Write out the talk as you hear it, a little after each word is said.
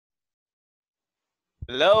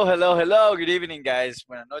Hello, hello, hello. Good evening, guys.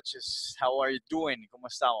 Buenas noches. How are you doing? ¿Cómo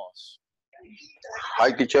estamos?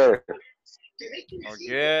 Hi, teacher. All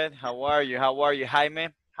good. How are you? How are you, Jaime?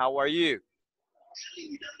 How are you?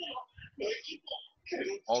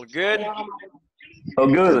 All good? Oh,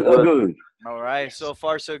 It's good. Oh, good. good. All right. So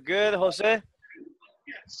far, so good, Jose?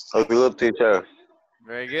 So good, teacher.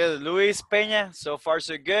 Very good. Luis Peña, so far,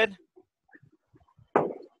 so good?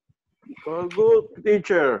 All good,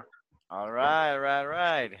 teacher. All right, right,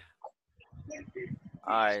 right.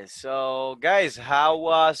 All right. So, guys, how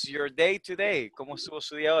was your day today? ¿Cómo estuvo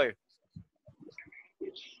su día hoy?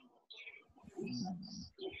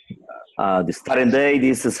 The starting day,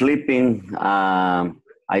 this is sleeping.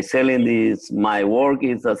 I selling this. My work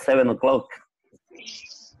is at 7 o'clock.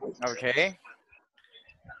 Okay.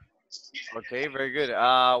 Okay, very good.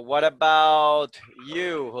 What about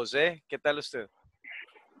you, Jose? ¿Qué tal usted?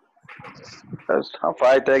 Yes, I'm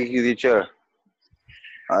fine, thank you, teacher.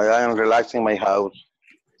 I am relaxing my house.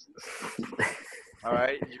 All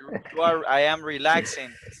right. You are. I am relaxing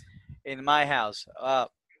in my house.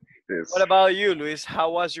 Yes. What about you, Luis?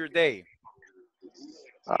 How was your day?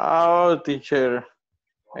 Oh, teacher.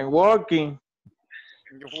 I'm working.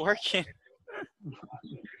 You're working.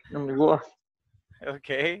 I'm work.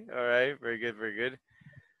 Okay. All right. Very good. Very good.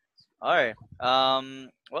 All right.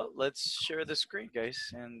 Well, let's share the screen, guys,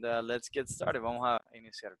 and let's get started. Vamos a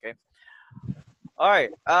iniciar, okay? All right.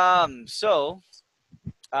 So,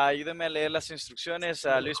 ayúdame a leer las instrucciones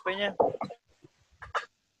a Luis Peña. All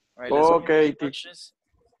right. Let's go. Okay, teacher. Instructions.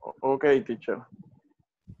 Okay, teacher.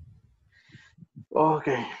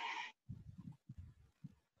 Okay.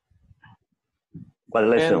 What In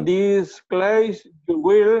lesson? this class, you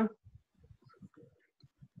will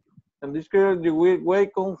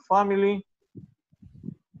welcome family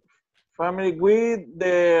with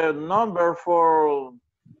the number for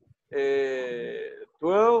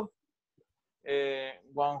 12,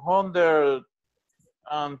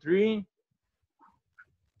 103,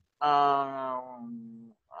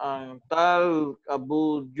 and talk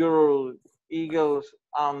about your Eagles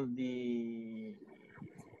and the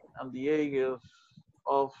Eagles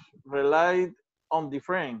of relied on the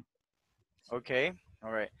friend. Okay.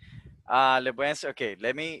 All right. Le voy a enseñar, okay,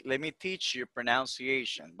 let me teach you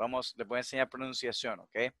pronunciation. Vamos, le voy a enseñar pronunciación,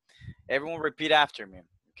 okay? Everyone repeat after me,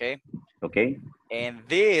 okay? Okay. In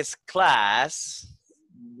this class,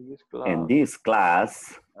 This class. In this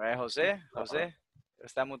class, all right, Jose,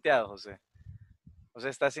 está muteado, Jose. Jose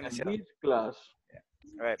está In silenciado. this class.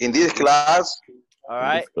 All right, In this class, all in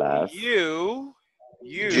right. this class, You,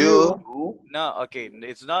 you, no, okay,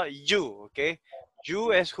 it's not you, okay?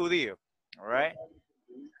 You es judío, all right?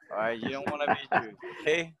 All right, you don't want to be Jew,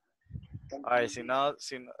 okay? All right,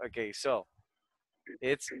 okay, so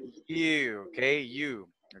it's you, okay? You,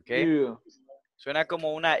 okay? You. Suena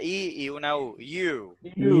como una I y una U. You.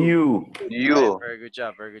 you All right, you. very good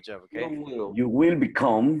job, okay? you will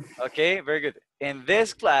become. Okay, very good. In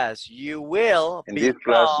this class, you will In this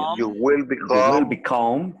class, you become will You will become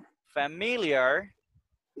become familiar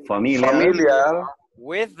familiar familiar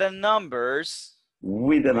with the numbers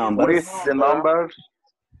with the numbers with the numbers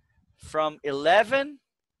from 11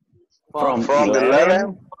 from from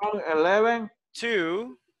 11 From 11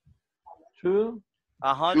 to to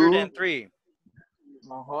 103. 103.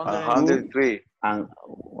 103. and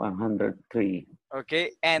 103.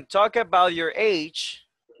 Okay, and talk about your age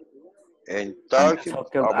And And talk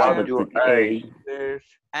talk about about your the age age There's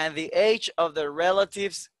and the age of the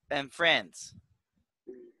relatives and friends.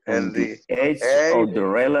 and and the the age age of the of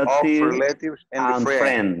relative relatives and the and friend.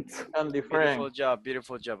 friends. and the Beautiful friend. job,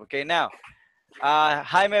 beautiful job. Okay, now,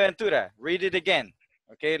 Jaime Ventura, read it again.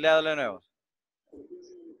 Okay, léalo de nuevo.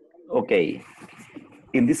 Okay.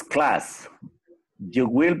 In this class, you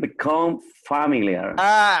will become familiar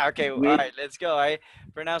Okay, all with right, let's go. All right,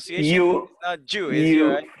 pronunciation you. is not Jew, it's you,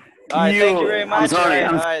 all right? All right, thank you very I'm much. sorry.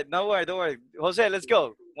 All right, don't worry. Jose, let's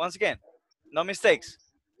go. Once again, no mistakes.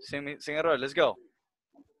 Sin error, let's go.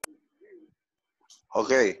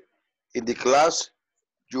 Okay. In the class,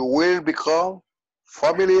 you will become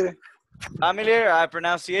familiar. Familiar,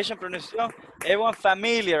 pronunciation. Everyone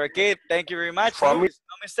familiar, okay? Thank you very much. Familiar. Luis,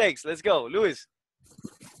 no mistakes. Let's go. Luis.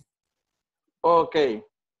 Okay.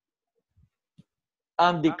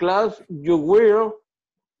 And the class, you will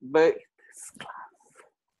be,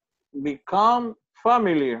 become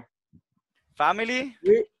familiar. Family?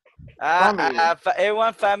 With family.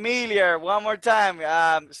 Everyone familiar. One more time,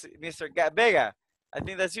 Mr. Vega. I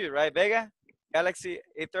think that's you, right? Vega? Galaxy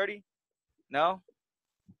A30? No?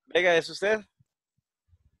 Vega, ¿es usted?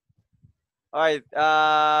 All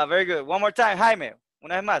right, very good. One more time, Jaime.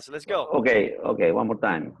 Una vez más, let's go. Okay, one more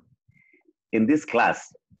time. in this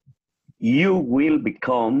class, you will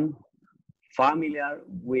become familiar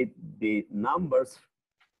with the numbers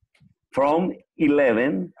from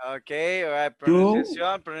 11 Okay, all right. to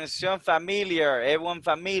Pronunciación familiar. Everyone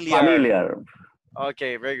familiar. familiar.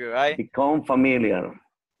 Okay, very good. Right. Become familiar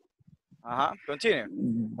Continue.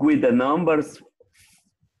 with the numbers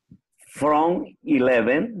from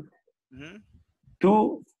 11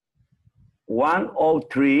 to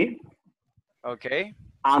 103 Okay.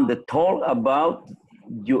 and the talk about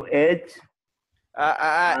your age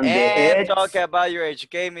and the And age. talk about your age.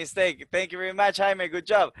 Okay, mistake. Thank you very much, Jaime. Good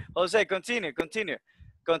job. Jose, continue, continue.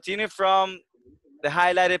 Continue from the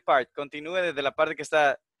highlighted part. Continúe desde la parte que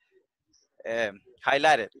está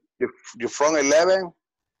highlighted. You from 11,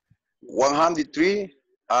 103,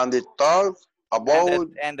 and the talk about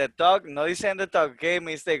And the talk, no dice and the talk. Okay,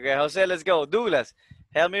 mistake. Okay, Jose, let's go. Douglas,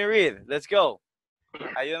 help me read. Let's go.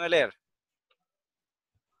 Ayúdame a leer.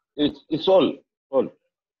 It's all.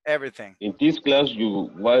 Everything. In this class, you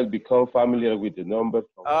will become familiar with the number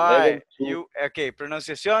from All 11 right. to Okay,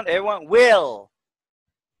 pronunciación. Everyone will.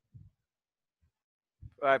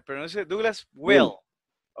 All right, pronounce it. Douglas, will.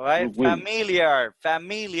 All right, will. familiar.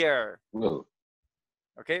 Will.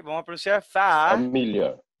 Okay, vamos a pronunciar fa.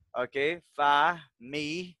 Familiar. Okay, familiar.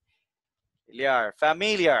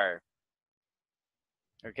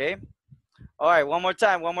 Okay. All right, one more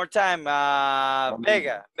time.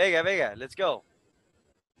 Vega, let's go.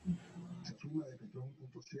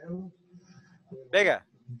 Vega.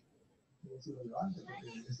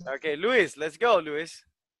 Okay, Luis, let's go, Luis.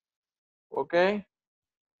 Okay.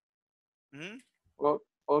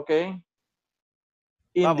 Okay.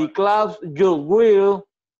 In Vamos. the class, you will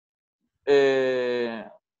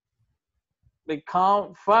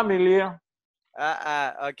become familiar.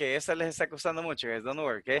 Okay, esa les está costando mucho, guys. Don't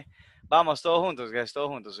worry, okay. Vamos, todos juntos, guys, todos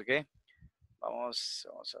juntos, okay. Vamos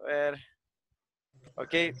a ver.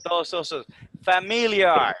 Okay, todos.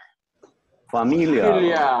 Familiar.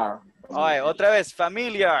 Familiar. All right, otra vez,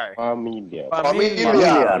 familiar. Familiar.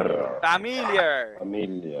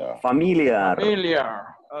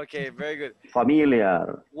 Okay, very good.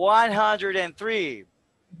 Familiar. 103.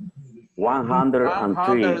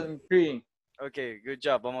 103. Okay, good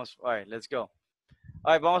job. Vamos. All right, let's go.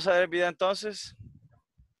 All right, vamos a ver el video entonces.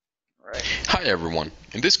 All right. Hi everyone.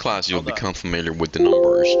 In this class you'll become familiar with the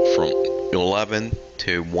numbers from 11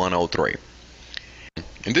 to 103.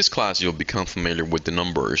 In this class you'll become familiar with the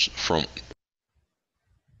numbers from...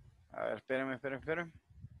 A ver, espérenme.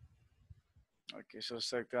 Ok, eso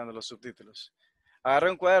está activando los subtítulos. Agarra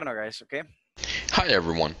un cuaderno, guys, okay? Hi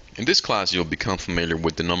everyone. In this class you'll become familiar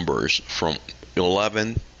with the numbers from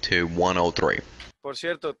 11 to 103. Por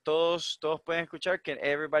cierto, todos pueden escuchar. Can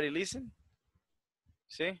everybody listen?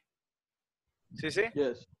 ¿Sí? ¿Sí?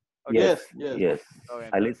 Yes. Okay. Yes. Yes.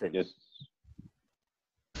 I listen. Yes.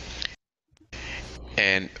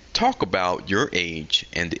 And talk about your age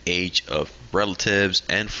and the age of relatives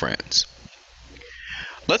and friends.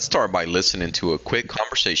 Let's start by listening to a quick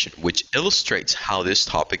conversation which illustrates how this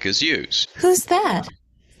topic is used. Who's that?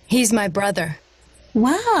 He's my brother.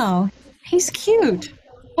 Wow, he's cute.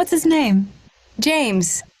 What's his name?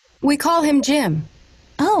 James. We call him Jim.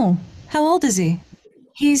 Oh, how old is he?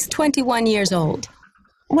 He's 21 years old.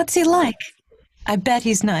 What's he like? I bet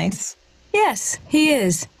he's nice. Yes, he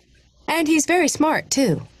is. And he's very smart,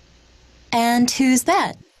 too. And who's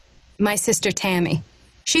that? My sister Tammy.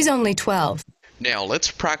 She's only 12. Now let's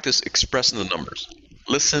practice expressing the numbers.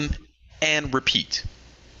 Listen and repeat.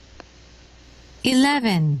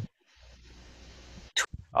 11.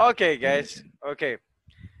 Okay, guys. Okay.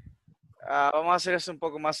 Vamos a hacer esto un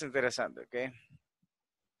poco más interesante, okay?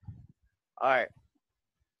 All right.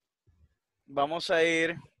 Vamos a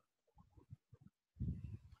ir.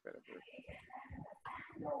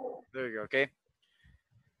 There we go, okay.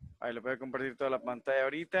 Ahí le voy a compartir toda la pantalla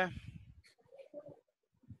ahorita.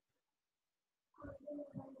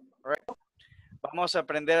 All right. Vamos a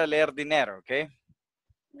aprender a leer dinero, okay?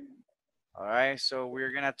 All right, so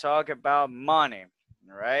we're gonna talk about money,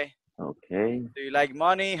 all right? Okay. Do you like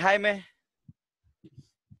money, Jaime?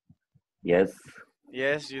 Yes.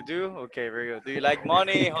 Yes, you do? Okay, very good. Do you like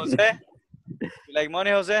money, Jose? You like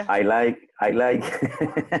money, Jose? I like. All right,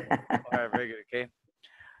 very good, okay.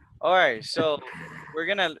 All right, so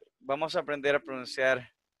vamos a aprender a pronunciar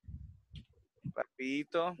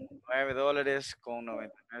rapidito,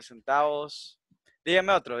 $9.99.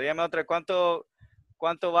 Dígame otro,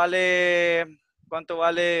 ¿cuánto vale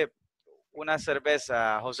una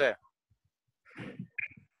cerveza, José?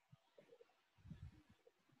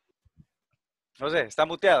 José, está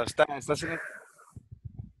muteado, está haciendo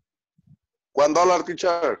 $1,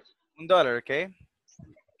 teacher. $1, ¿ok?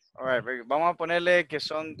 All right, very good. Vamos a ponerle que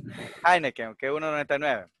son Heineken, que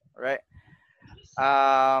 1.99. All right.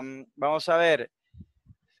 Vamos a ver.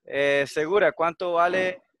 Segura, ¿cuánto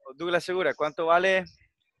vale? Douglas Segura, ¿cuánto vale?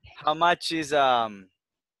 How much is,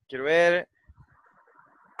 quiero ver,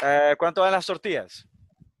 ¿cuánto valen las tortillas?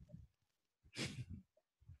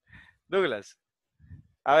 Douglas.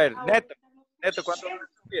 A ver, Neto, ¿cuánto valen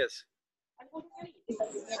las tortillas?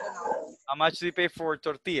 How much do you pay for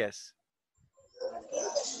tortillas?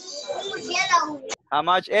 How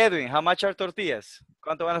much, Edwin, how much are tortillas?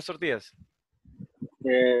 ¿Cuánto van las tortillas?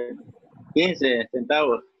 15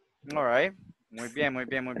 centavos. All right. Muy bien,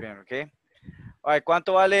 ok. All right,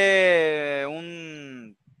 ¿cuánto vale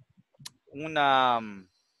una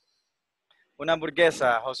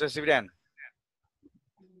hamburguesa, José Cibrián?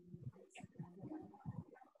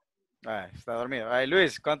 Está dormido. All right,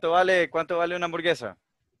 Luis, ¿cuánto vale una hamburguesa?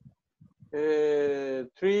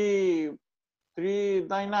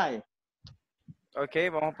 3.99. Ok,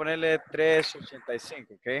 vamos a ponerle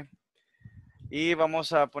 3.85, ok. Y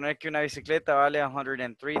vamos a poner que una bicicleta vale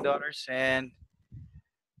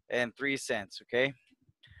 $103.03, okay?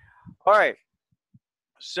 All right.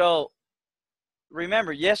 So,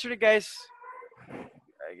 remember, yesterday, guys,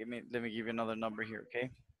 let me give you another number here, okay?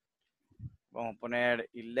 Vamos a poner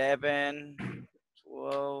 11,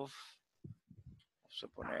 12, vamos a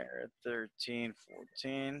poner 13,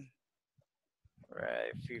 14, all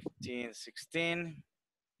right, 15, 16,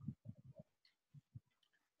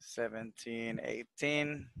 17,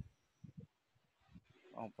 18,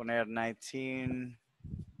 vamos a poner 19,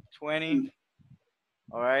 20,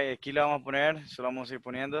 all right, aquí lo vamos a poner, solo vamos a ir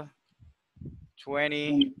poniendo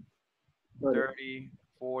 20, 30,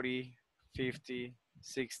 40, 50,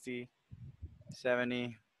 60,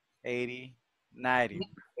 70, 80, 90.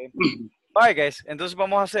 Okay. All right, guys, entonces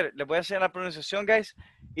vamos a hacer, les voy a enseñar la pronunciación, guys,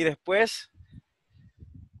 y después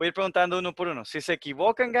voy a ir preguntando uno por uno. Si se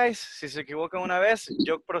equivocan, guys, si se equivocan una vez,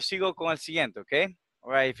 yo prosigo con el siguiente, ¿ok?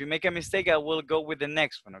 All right, if you make a mistake, I will go with the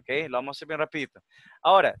next one, ¿ok? Lo vamos a hacer bien rapidito.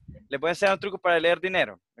 Ahora, les voy a enseñar un truco para leer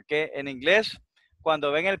dinero, ¿ok? En inglés, cuando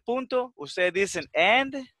ven el punto, ustedes dicen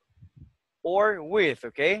and or with,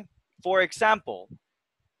 ¿ok? For example,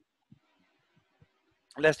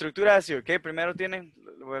 la estructura es así, ¿ok? Primero tienen,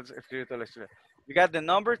 voy a escribir toda la estructura. You got the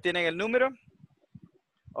number, tienen el número.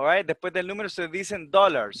 All right, después del número ustedes dicen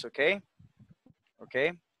dollars, ¿ok? ¿Ok?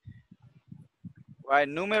 Right,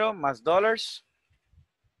 número más dollars.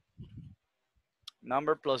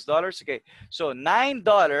 Number plus dollars, okay. So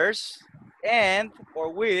 $9 and or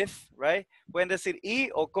with, right? Pueden decir y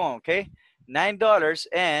o con, okay? $9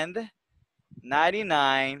 and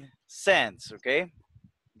 99 cents, okay?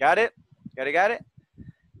 Got it? Got it?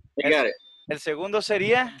 El segundo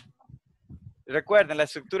sería, recuerden, la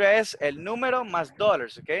estructura es el número más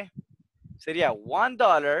dollars, okay? Sería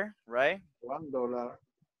 $1, right? $1.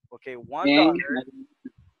 Okay, $1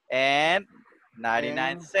 and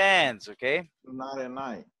 99 cents, okay?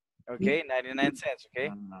 99. Okay, 99 cents,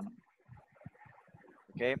 okay?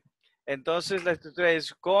 Okay. Entonces la estructura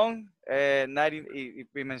es con 90 y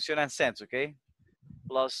mencionan cents, okay?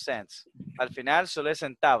 Plus cents. Al final solo es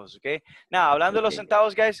centavos, okay? Now, hablando de los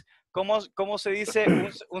centavos, guys, ¿cómo se dice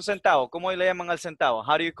un centavo? ¿Cómo le llaman al centavo?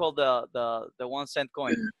 How do you call the 1 cent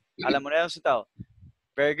coin? A la moneda de un centavo.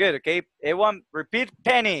 Very good, okay? Everyone, repeat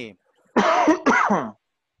penny.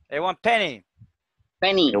 Everyone, penny.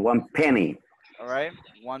 Penny. One penny. All right,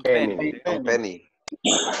 one penny. Un penny.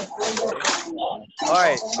 All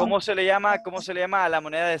right, ¿cómo se le llama a la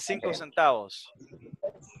moneda de 5 centavos?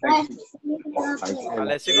 A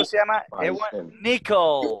la de 5 se llama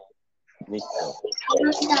nickel.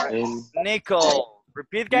 Nickel.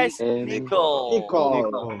 Repeat, guys. Nickel.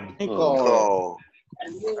 No.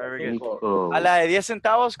 Very good. A la de 10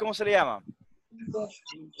 centavos, ¿cómo se le llama?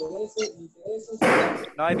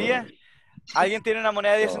 ¿No hay idea? ¿Alguien tiene una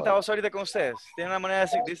moneda de 10 centavos ahorita con ustedes? ¿Tiene una moneda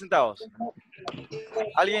de 10 centavos?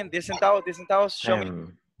 ¿Alguien? 10 centavos, 10 centavos. Show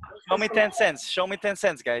me 10 cents. Show me 10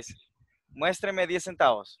 cents, guys. Muéstreme 10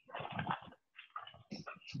 centavos.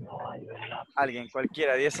 Alguien,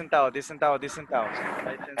 cualquiera. 10 centavos, 10 centavos, 10 centavos.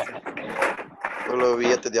 Hay 10 cents. Todos los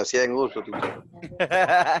billetes de a 100 uso.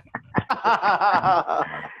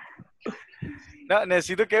 No,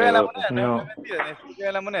 necesito que vean la moneda. No es mentira, necesito que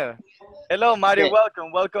vean la moneda. Hello, Mario.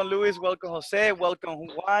 Welcome. Welcome, Luis. Welcome, Jose. Welcome,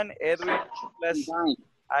 Juan. Edwin.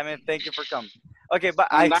 I mean, thank you for coming. Okay,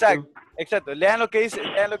 exacto. Lean lo que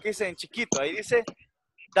dice en chiquito. Ahí dice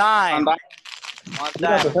dime.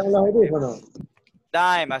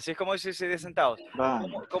 Dime, así es como dice 10 centavos.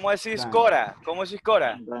 ¿Cómo decís cora? ¿Cómo decís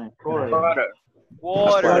cora?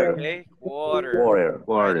 Water, okay? Water.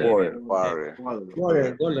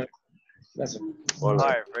 All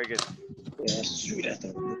right, very good.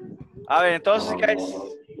 A ver, entonces, guys,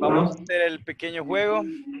 vamos a hacer el pequeño juego.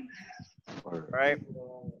 All right.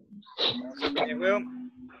 Vamos a hacer el pequeño juego.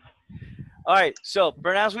 All right, so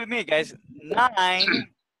pronounce with me, guys. $9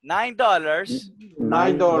 $9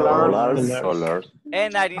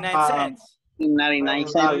 and 99 cents. 99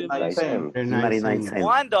 cents. 99 cents.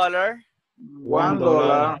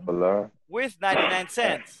 $1 with 99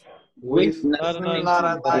 cents. with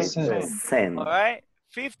 99 Cent. All right,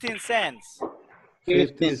 15 cents.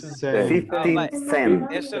 15 15 Right. cents.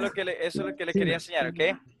 Eso es lo que le quería enseñar,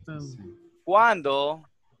 ¿ok? Cuando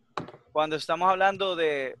estamos hablando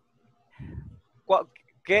de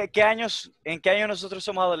 ¿en qué año nosotros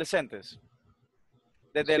somos adolescentes?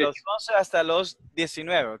 Desde los 11 hasta los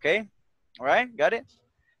 19, ¿ok? All right, got it?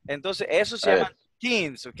 Entonces, eso se llaman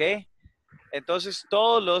teens, ¿ok? Entonces,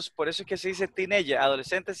 por eso es que se dice teenager,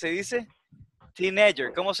 adolescente se dice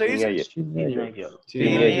teenager. ¿Cómo se dice?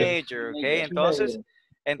 Teenager, ¿ok?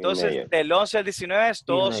 Entonces del 11 al 19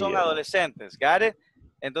 todos son adolescentes, got it?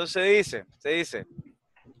 Entonces se dice,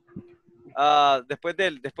 después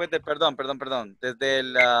del, perdón, desde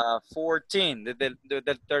el 14, desde el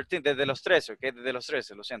 13, desde los 13, ¿ok? Desde los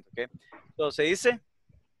 13, lo siento, ¿ok? Entonces se dice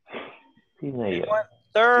Teenager.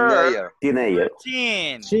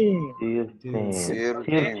 13.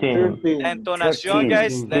 La entonación, 13.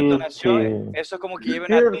 guys, la entonación, eso es como que lleva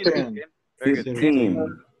una tilde, ¿ok? Very good. 15.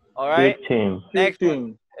 All right, next 15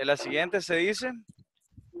 one. En la siguiente se dice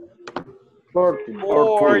 14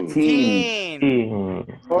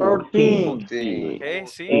 14. Ok,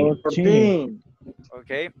 sí. 14 Ok,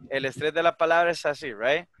 el estrés de la palabra es así,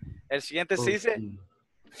 right? El siguiente se dice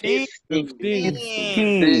 15.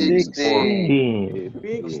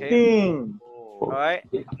 16 All right.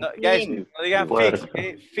 No, guys, no digan fix,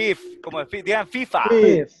 okay? Como digan FIFA.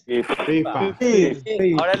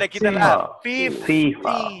 Ahora le quitan la 15. 15.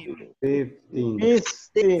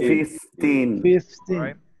 All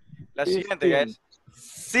right. La siguiente, guys.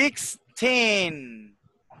 16.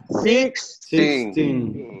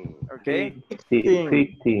 Ok.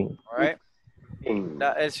 16 All right.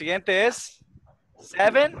 El siguiente es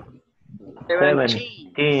 7.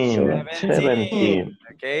 17.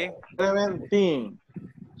 Ok. 17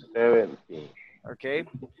 Ok.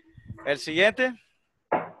 El siguiente.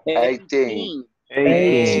 18.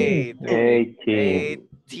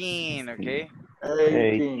 18. Ok.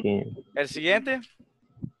 18 El siguiente.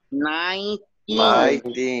 19.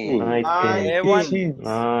 19.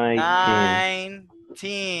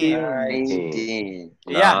 19.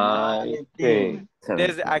 Ya. 19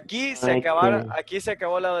 Desde aquí se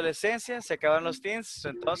acabó la adolescencia, se acabaron los teens,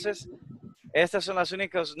 entonces estos son los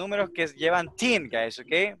únicos números que llevan teen, guys,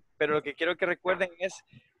 ¿ok? Pero lo que quiero que recuerden es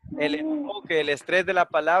el enfoque, el estrés de la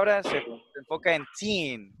palabra se enfoca en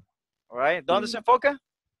teen, all right? ¿Dónde se enfoca?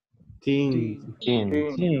 Okay, all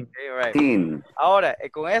right. Teen. Ahora,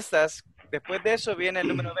 con estas, después de eso viene el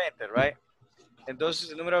número 20, right?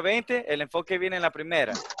 Entonces el número 20, el enfoque viene en la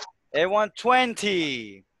primera. Everyone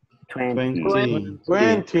 20. 20.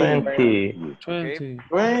 20 Okay.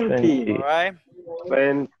 20 All right.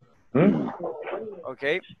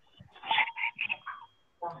 Okay.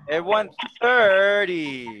 Everyone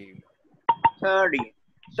 30. 30.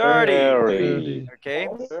 30. Okay.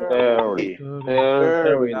 30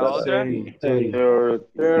 La otra.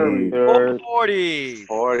 40.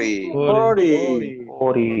 40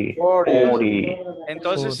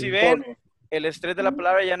 Entonces, si ven, el estrés de la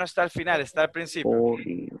palabra ya no está al final, está al principio.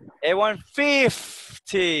 Everyone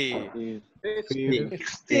 50.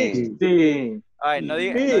 60 All right, no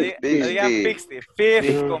digan 60.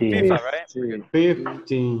 50 con FIFA, right?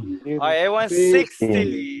 15 All right, everyone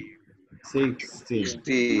 60. 16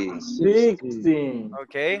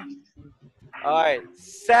 Okay. All right,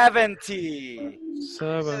 70.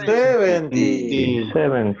 70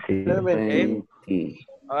 Okay.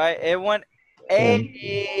 All right, everyone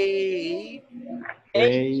 80.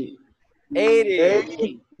 80.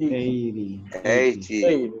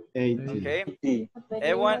 80. Okay.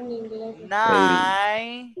 Everyone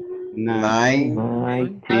 9. 9.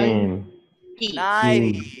 90.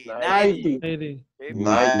 90. 90 Okay.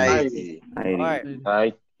 90. All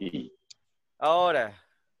right. Ahora,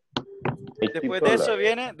 después de eso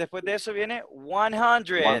viene 100.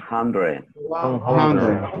 100.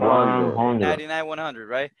 99, 100,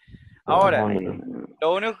 right? Ahora,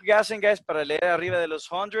 lo único que hacen, guys, para leer arriba de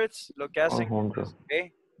los hundreds, lo que hacen,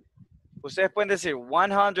 okay, ustedes pueden decir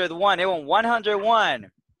 101, everyone,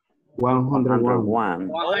 101.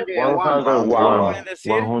 101. Pueden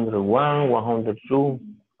decir, 101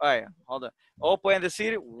 all right, hold on. O pueden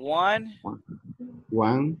decir 100.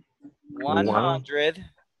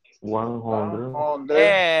 100.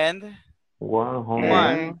 and 100.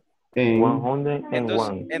 1. And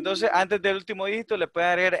 101. Entonces, antes del último dígito le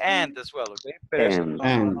pueden agregar and as well, ¿ok? Pero eso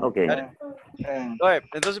no. Okay. Alright,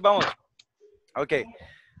 entonces vamos. Ok.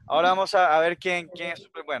 Ahora vamos a ver quién es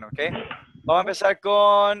súper bueno, ¿ok? Vamos a empezar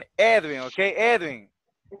con Edwin, ¿ok? Edwin.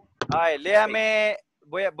 Ay, léame.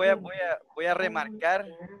 Voy a remarcar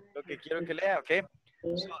lo que quiero que lea, ¿ok?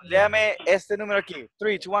 So, léame este número aquí.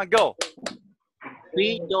 3, 2, 1, go.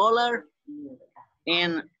 $3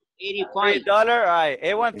 and 85. $3. All right.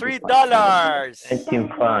 It won $3.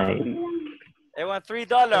 85. It won $3.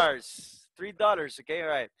 $3, okay, all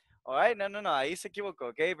right. All right, no, ahí se equivocó,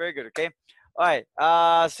 okay, very good, okay. All right,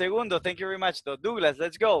 segundo, thank you very much, though. Douglas,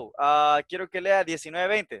 let's go. Quiero que lea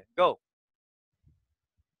 19-20, go.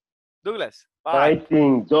 Douglas, bye.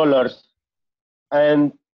 $15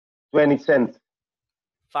 and 20 cents.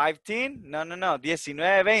 15? No,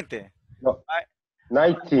 19-20. No,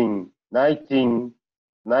 19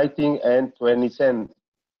 and 20 cents.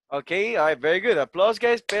 Okay, all right, very good. Applause,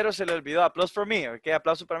 guys, pero se le olvidó. Applause for me, okay?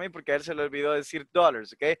 Aplauso para mí porque a él se le olvidó decir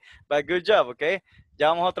dollars, okay? But good job, okay? Ya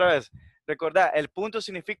vamos otra vez. Recordad, el punto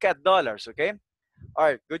significa dollars, okay?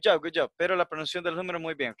 All right, good job, good job. Pero la pronunciación del número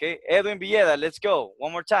muy bien, okay? Edwin Villeda, let's go.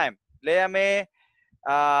 One more time. Léame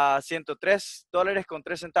 $103 con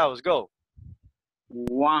 3 centavos. Go.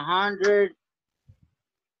 103.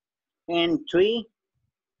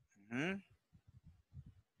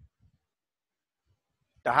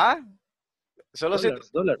 Ajá. Solo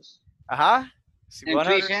Dollars. Ajá. And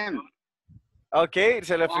 3 cents. Ok,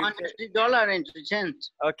 se lo $103 and 3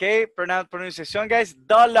 cents. Ok, pronunciación, guys.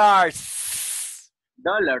 Dollars.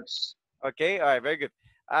 Ok, all right, very good.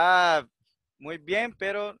 Muy bien,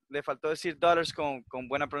 pero le faltó decir dollars con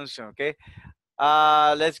buena pronunciación, ok.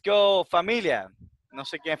 Let's go, familia. No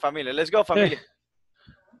sé quién es familia. Let's go, familia.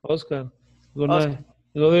 Oscar, good Oscar. night.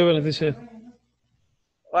 Lo debe bendice.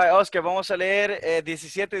 All right, Oscar, vamos a leer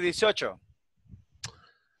 17 y 18.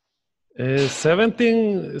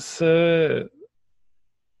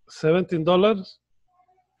 17 dollars.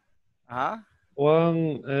 Ajá.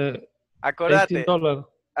 Acordate, $18.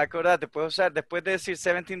 Acordate, puedes usar después de decir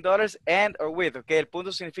 $17 and or with, ok. El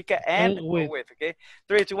punto significa and or with, ok.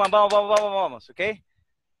 3, 2, 1, vamos, ok.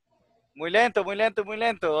 Muy lento,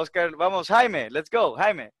 Oscar. Vamos, Jaime, let's go,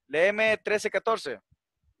 Jaime. Léeme 13-14.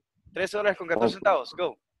 $13 con 14 centavos,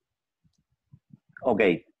 go.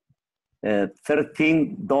 Okay.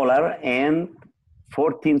 $13 and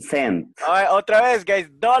 14 cents. All right, otra vez, guys.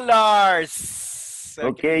 Dollars.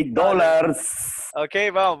 Okay, dollars. Okay,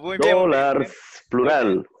 vamos, muy bien. Dollars,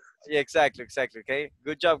 plural. Sí, exacto, okay.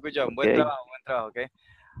 Good job. Buen trabajo, okay.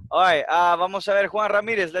 All right, vamos a ver, Juan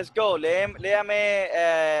Ramírez, let's go. Léame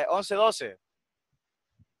 11-12.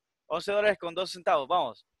 $11 con 2 centavos,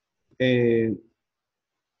 vamos. 12.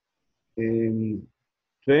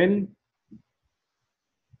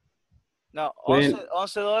 No,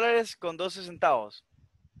 $11 con 12 centavos.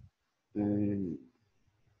 11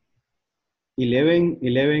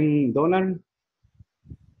 dollars.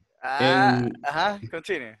 Ajá,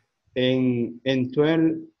 continue. En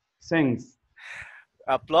 12 cents.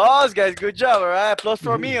 Applause, guys, good job, all right? Applause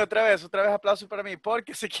for me, otra vez aplauso para mí,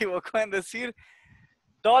 porque se equivocó en decir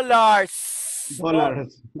dollars. Okay,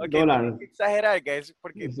 Dollars. no hay que exagerar, guys,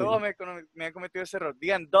 porque todos me han cometido ese error.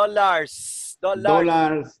 Digan dollars.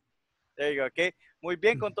 There you go, ok. Muy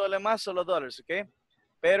bien con todo lo demás, solo dólares, ok.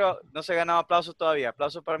 Pero no se ha ganado aplausos todavía.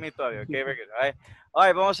 Aplausos para mí todavía, ok. Very good. All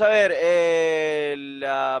right, vamos a ver.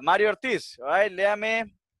 Mario Ortiz, all right,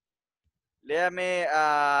 léame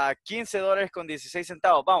 $15 con 16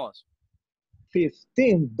 centavos. Vamos.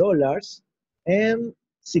 $15 and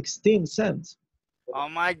 16 cents. Oh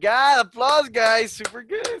my God, applause, guys. Super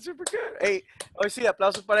good. Hey, hoy sí,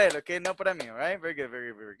 aplausos para él, ok, no para mí, all right? Very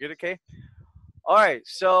good, ok. All right,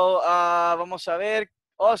 so vamos a ver,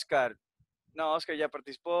 Oscar. No, Oscar ya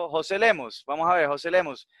participó. José Lemos, vamos a ver, José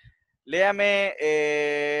Lemos. Léame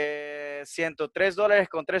 $103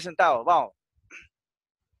 con 3 centavos, vamos.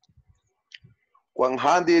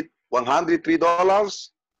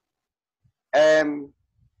 $103 and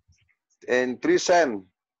 3 cents.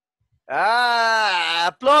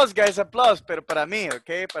 Applause, guys, applause, pero para mí,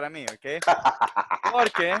 ok,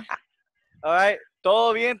 Porque, all right,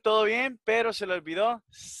 todo bien, pero se le olvidó,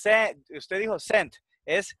 usted dijo cent,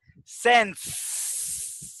 es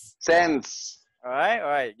cents. All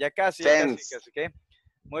right, ya casi, ok.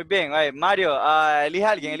 Muy bien, all right, Mario, elija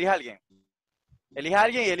a alguien. Elija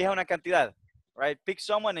y elija una cantidad. Right, pick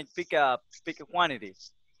someone and pick a quantity.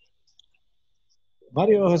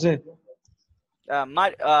 Mario, José.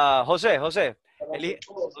 José.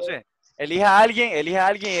 Elija a alguien y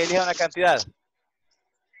elija una cantidad.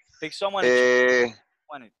 Pick someone and choose Eh,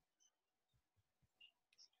 one.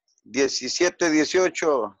 17,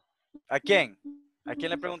 18. ¿A quién? ¿A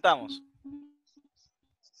quién le preguntamos?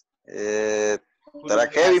 Who do ¿Estará we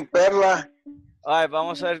ask? Kevin Perla? All right,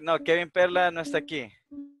 vamos a ver. No, Kevin Perla no está aquí.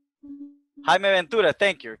 Jaime Ventura,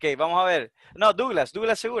 thank you. Ok, vamos a ver. No, Douglas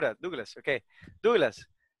segura. Douglas, ok. Douglas,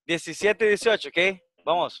 17, 18, ok.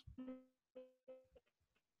 Vamos.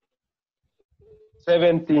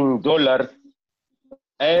 $17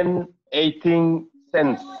 and 18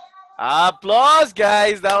 cents. Applause,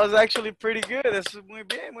 guys. That was actually pretty good. Eso es muy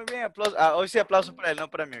bien, muy bien. Aplauso. Hoy sí aplauso para él, no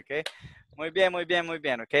para mí, ok. Muy bien, muy bien, muy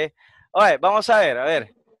bien, ok. All right, vamos a ver, a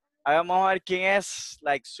ver. Vamos a ver quién es,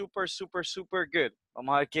 like, super, super, super good.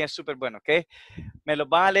 Vamos a ver quién es súper bueno, ok. Me los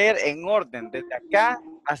van a leer en orden, desde acá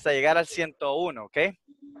hasta llegar al 101, ok.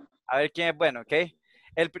 A ver quién es bueno, ok.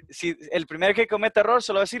 Si el primero que cometa error,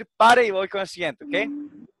 solo va a decir pare y voy con el siguiente, ok.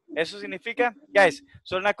 Eso significa, guys,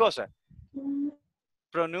 solo una cosa.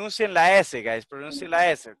 Pronuncien la S, guys, pronuncien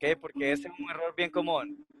la S, ok, porque ese es un error bien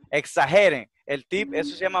común. Exageren. El tip,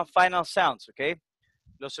 eso se llama final sounds, ok.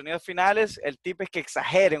 Los sonidos finales, el tip es que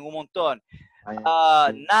exageren un montón.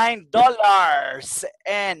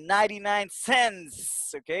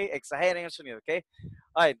 $9.99, ok, exageren el sonido, ok.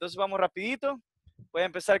 Entonces vamos rapidito. Voy a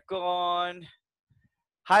empezar con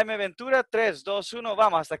Jaime Ventura, 3, 2, 1,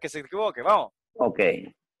 vamos, hasta que se equivoque, vamos. Ok.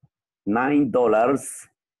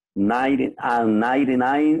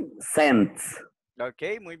 $9.99. Ok,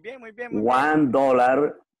 muy bien, muy bien, muy bien.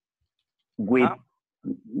 $1 with,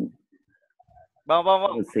 Vamos,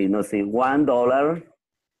 vamos. no sé, $1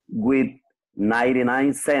 with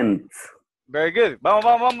 99 cents. Very good. Vamos,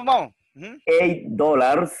 vamos, vamos, vamos.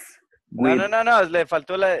 $8 with... No, le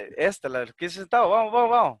faltó la 15 centavos. Vamos, vamos,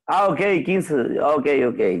 vamos. Ok, 15. Ok.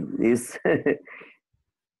 It's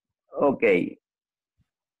ok.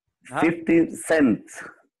 50 cents.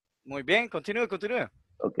 Muy bien, continúe.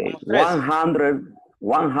 Ok.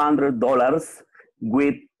 $100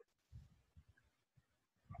 with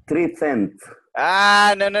 3 cents.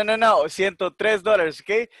 No. $103,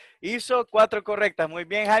 ¿ok? Hizo 4 correctas. Muy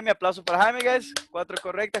bien, Jaime. Aplauso para Jaime, guys. 4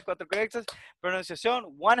 correctas. Pronunciación,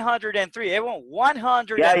 103. Everyone,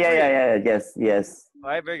 103. Yeah. Yes.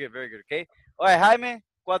 All right, very good, ¿ok? All right, Jaime,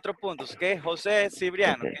 4 puntos, ¿ok? José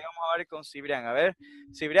Cibrián, Okay. ¿ok? Vamos a ver con Cibrián. A ver,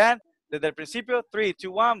 Cibrián, desde el principio, 3, 2,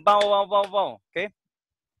 1, vamos, ¿ok?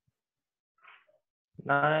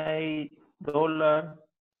 $9.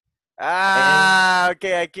 Ok,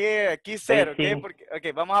 aquí 0, ¿ok? Ok,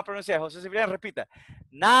 vamos a pronunciar. José Cibrián, repita.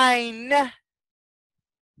 9.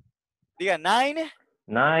 Diga 9.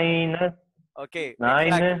 9. Ok,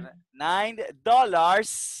 exacto. $9.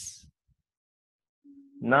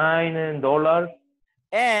 $9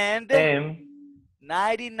 And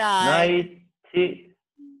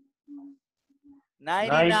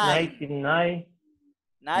 99.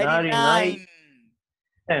 99.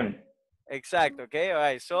 Exacto, ok. All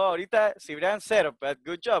right. So, ahorita, Cibrián 0, but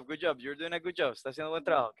good job. You're doing a good job. Está haciendo buen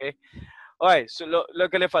trabajo, ok. All right. So, lo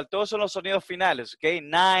que le faltó son los sonidos finales, ok.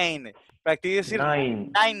 9. Practique decir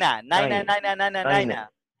 9.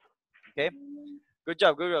 Ok. Good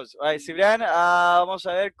job. All right, Cibrián, vamos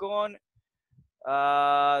a ver con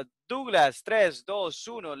Douglas. 3, 2,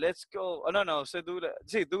 1. Let's go. Oh, no, usted Douglas.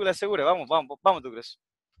 Sí, Douglas seguro. Vamos, Douglas.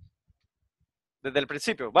 Desde el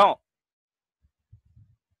principio, vamos.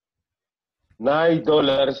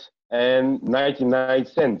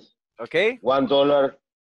 $9.99. Ok.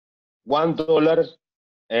 $1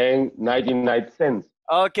 and 99 cents.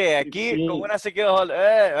 Ok, aquí con una se quedó.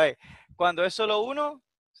 Cuando es solo uno,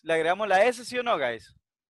 le agregamos la S, ¿sí o no, guys?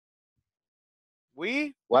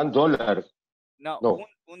 $1. No, No.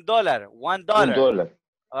 $1. $1.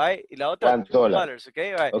 Right, y la otra, $2, ok.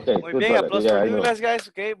 Right. Okay, Muy bien, aplausos yeah, por Douglas, guys.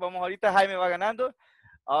 Ok, vamos ahorita, Jaime va ganando.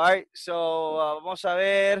 All right, so vamos a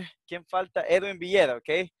ver quién falta. Edwin Villeda,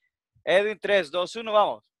 ok. Edwin, 3, 2, 1,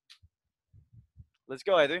 vamos. Let's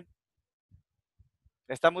go, Edwin.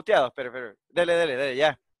 Está muteado, pero. Dele,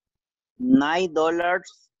 ya.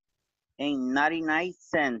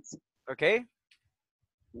 $9.99. Ok.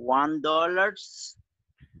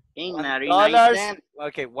 $1.99.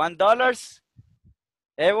 Ok, $1.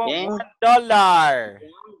 Everyone, $1.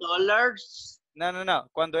 $1. No.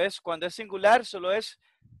 Cuando es singular, solo es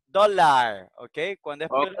dólar, ¿ok? Cuando es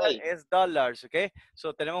plural, es dollars, ¿ok?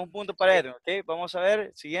 So, tenemos un punto para Edwin, ¿ok? Vamos a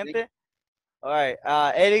ver, siguiente. All right,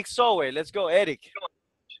 Eric Sowe, let's go, Eric.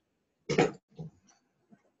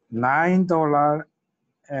 $9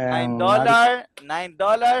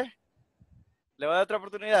 $9. Le voy a dar otra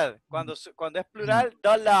oportunidad. Cuando es plural,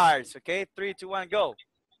 dollars, ¿ok? 3, 2, 1, go.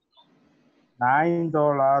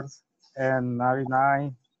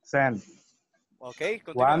 $9.99. Okay,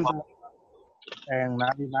 continue.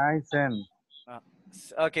 $1.99.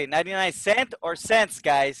 Okay, 99 cent or cents,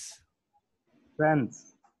 guys.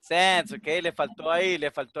 Cents. Cents, okay, le faltó ahí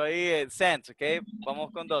cents, okay.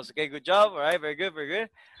 Vamos con dos, okay, good job, all right, very good, very good.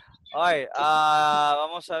 All right,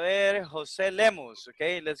 vamos a ver, José Lemus,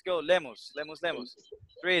 okay, let's go, Lemus.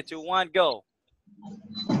 3, 2, 1, go.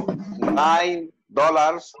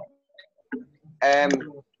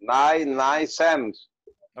 $9.99.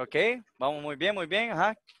 Okay, vamos muy bien,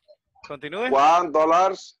 ajá. Continúe.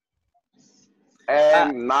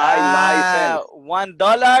 $1.99.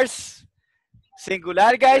 $1,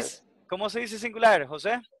 singular, guys. Yes. ¿Cómo se dice singular,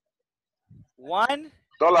 José? One?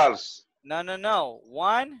 Dollars. No.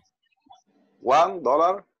 One?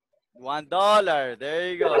 $1. $1.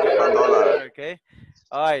 There you go. $1. Okay.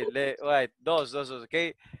 All right. Dos,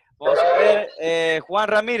 okay. Vamos a ver, Juan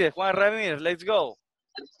Ramírez, let's go.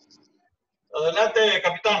 Adelante,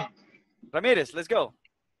 capitán. Ramírez, let's go.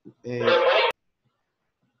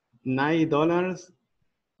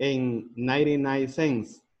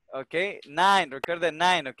 $9.99. Okay, 9, recuerde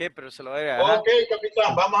 9, okay, pero se lo voy a... Ok,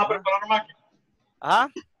 capitán, vamos a preparar máquina.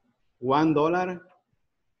 Ajá.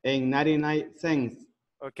 $1.99.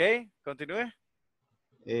 Okay, continúe.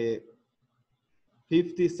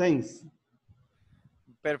 50 cents.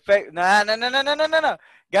 Perfecto. No.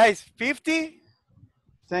 Guys, 50?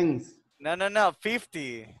 Cents. No,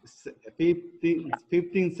 50.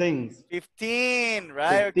 15 cents. 15,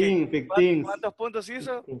 right? Okay. 15. ¿Cuántos puntos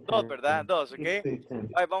hizo? 2, ¿verdad? 2, ok.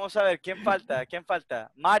 Right, vamos a ver, ¿quién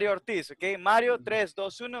falta? Mario Ortiz, ok. Mario, 3,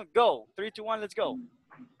 2, 1, go. 3, 2, 1, let's go.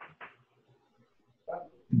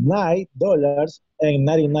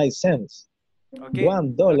 $9.99. Okay.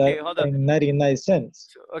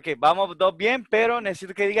 $1.99. Ok, vamos dos bien, pero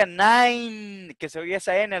necesito que diga 9, que se oiga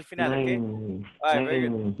esa N al final, ok. All right, very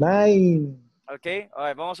good. 9. Ok, all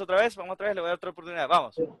right, vamos otra vez, le voy a dar otra oportunidad,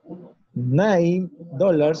 vamos.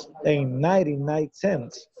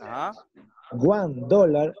 $9.99. Ajá.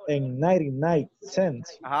 $1.99.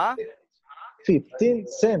 Ajá. 15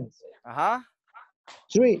 cents. Ajá.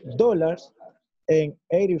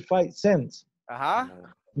 $3.85. Ajá.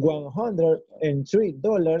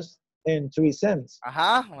 $103.03.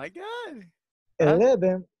 Ajá, oh my God.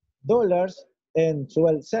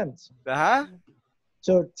 $11.12. Ajá.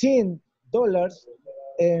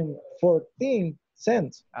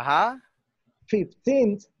 $13.14. Ajá.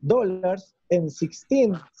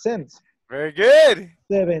 $15.16. Very good.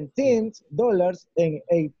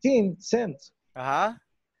 $17.18. Ajá.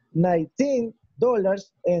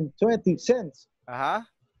 $19.20. Ajá.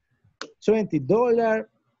 $20.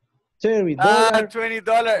 $30.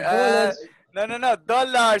 $20. No,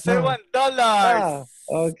 dollars. Everyone, dollars.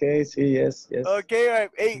 Okay, sí, yes. Okay, all right.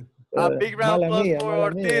 Hey, a big round of applause for mala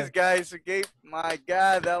Ortiz, mía. guys. Okay, my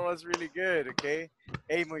God, that was really good. Okay.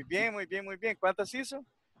 Hey, muy bien. ¿Cuántas hizo?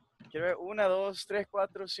 Quiero ver, 1, 2, 3,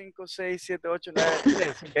 4, 5, 6, 7, 8, 9,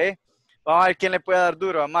 10. Okay. Vamos a ver quién le puede dar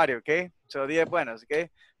duro a Mario, okay. So 10 buenos, okay.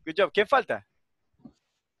 Good job. ¿Quién falta?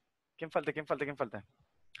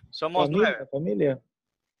 Somos 9. Familia.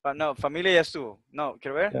 No, familia ya estuvo. No,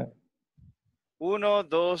 quiero ver. Ya. 1,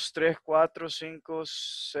 2, 3, 4, 5,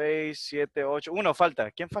 6, 7, 8. Uno falta.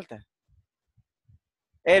 ¿Quién falta?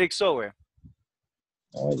 Eric Sower.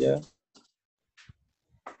 Oh, ya.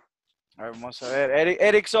 A ver, vamos a ver.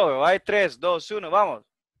 Eric Sower. Hay 3, 2, 1. Vamos.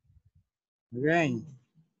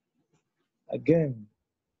 Again.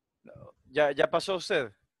 Ya pasó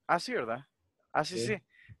usted. Ah, sí, ¿verdad? Ah, sí.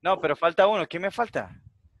 No, pero falta uno. ¿Quién me falta?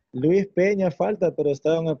 Luis Peña falta, pero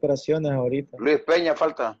está en operaciones ahorita. Luis Peña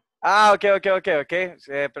falta. Ah, ok.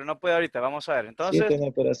 Pero no puede ahorita. Vamos a ver. Sí, está en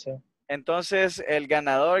operación. Entonces, el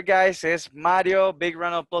ganador, guys, es Mario. Big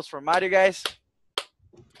round of applause for Mario, guys.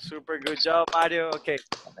 Super good job, Mario. Okay.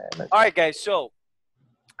 All right, guys. So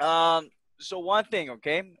one thing,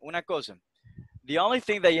 okay? Una cosa. The only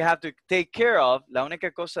thing that you have to take care of, la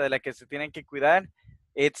única cosa de la que se tienen que cuidar,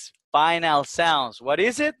 it's final sounds. What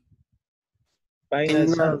is it? Final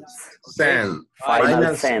sounds. Sounds. Sounds.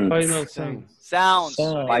 Final sounds. Sounds.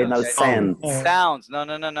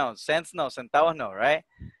 No. Cents no. Centavos no, right?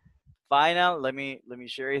 Final. Let me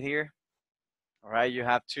share it here. All right, you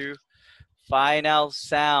have two final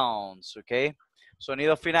sounds, okay?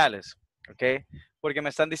 Sonidos finales, okay? Porque me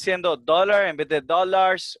están diciendo dollar en vez de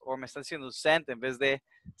dollars, o me están diciendo cent en vez de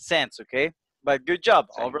cents, okay? But good job.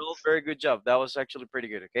 Overall, very good job. That was actually pretty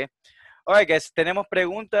good, okay? All right, guys. ¿Tenemos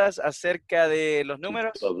preguntas acerca de los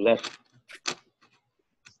números?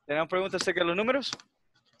 ¿Tenemos preguntas acerca de los números?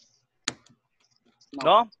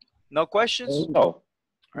 No? No questions? No. All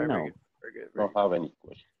right, No. Very good. Don't have any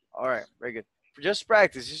questions. All right, very good. Just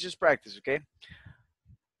practice. It's just practice, okay?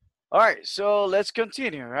 All right, so let's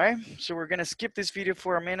continue, right? So we're gonna skip this video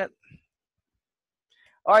for a minute.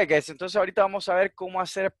 All right, guys, entonces ahorita vamos a ver cómo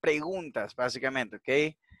hacer preguntas, básicamente,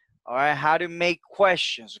 ¿ok? All right, how to make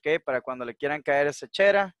questions, ¿ok? Para cuando le quieran caer esa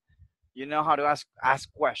chera, you know how to ask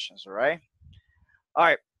questions, all right? All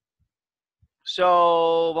right.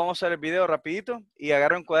 So, vamos a ver el video rapidito y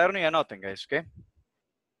agarren un cuaderno y anoten, guys, ¿ok?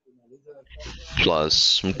 Plus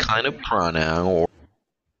some kind of pronoun or...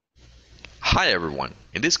 Hi everyone,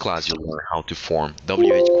 in this class you'll learn how to form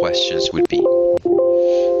WH questions with be.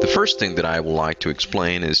 The first thing that I would like to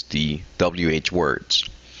explain is the WH words.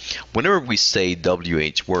 Whenever we say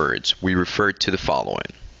WH words, we refer to the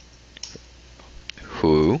following: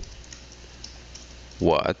 who,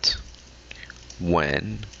 what,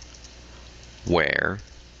 when, where,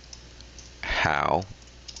 how,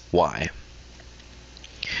 why.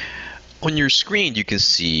 On your screen you can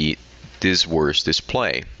see these words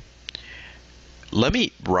display. Let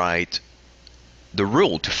me write the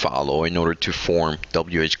rule to follow in order to form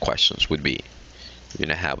WH questions would be: you're going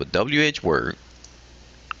to have a WH word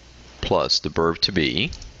plus the verb to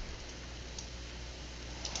be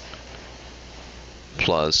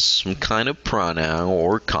plus some kind of pronoun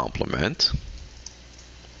or complement.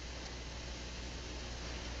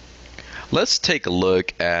 Let's take a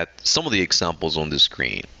look at some of the examples on the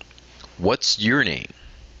screen. What's your name?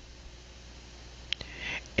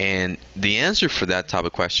 And the answer for that type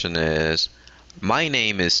of question is, my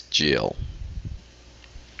name is Jill.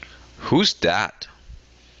 Who's that?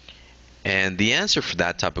 And the answer for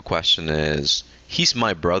that type of question is, he's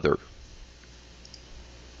my brother.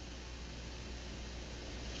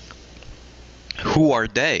 Who are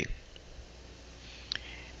they?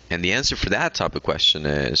 And the answer for that type of question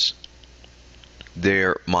is,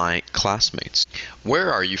 they're my classmates.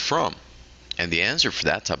 Where are you from? And the answer for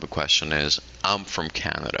that type of question is, I'm from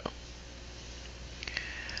Canada.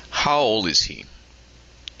 How old is he?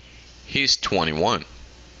 He's 21.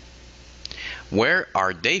 Where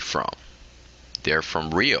are they from? They're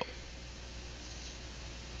from Rio.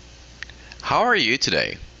 How are you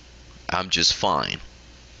today? I'm just fine.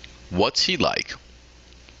 What's he like?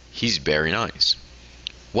 He's very nice.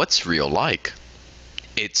 What's Rio like?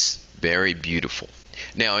 It's very beautiful.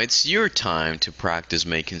 Now it's your time to practice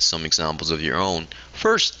making some examples of your own.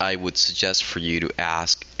 First, I would suggest for you to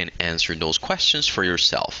ask and answer those questions for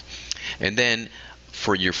yourself. And then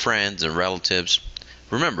for your friends and relatives,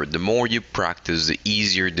 remember, the more you practice, the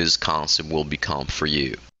easier this concept will become for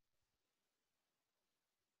you.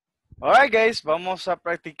 All right, guys, vamos a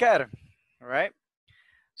practicar. All right.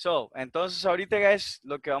 So, entonces ahorita, guys,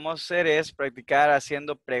 lo que vamos a hacer es practicar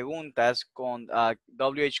haciendo preguntas con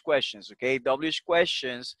WH questions, ¿ok? WH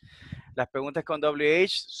questions, las preguntas con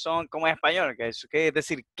WH son como en español, guys, ¿ok? Es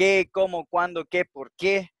decir, qué, cómo, cuándo, qué, por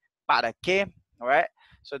qué, para qué, all right?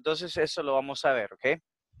 So, entonces eso lo vamos a ver, ¿ok?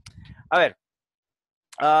 A ver,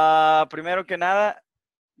 primero que nada,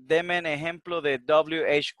 denme un ejemplo de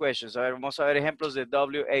WH questions. A ver, vamos a ver ejemplos de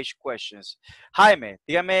WH questions. Jaime,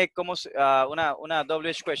 dígame cómo una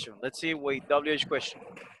WH question. Let's see with WH question.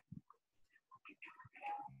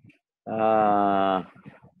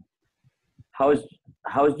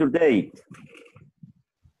 How's your date?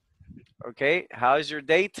 Okay, how is your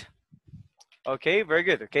date? Okay, very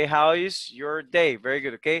good. Okay, how is your day? Very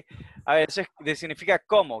good. Okay. A ver, eso significa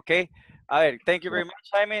cómo, okay. A ver, thank you very much,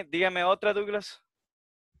 Jaime. Dígame otra, Douglas.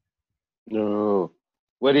 No.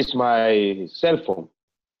 Where is my cell phone?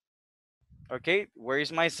 Okay, where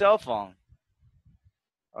is my cell phone?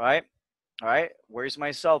 All right. All right, where is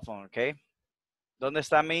my cell phone? Okay. ¿Dónde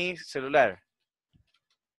está mi celular?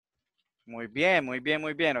 Muy bien, muy bien,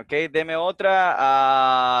 muy bien. Ok, deme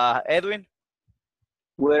otra. Edwin.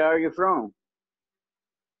 Where are you from?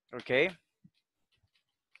 Ok.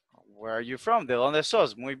 Where are you from? ¿De dónde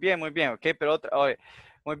sos? Muy bien, muy bien. Ok, pero otra. Oye,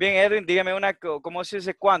 muy bien, Edwin. Dígame una, ¿cómo se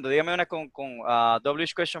dice cuándo? Dígame una con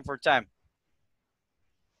WH question for time.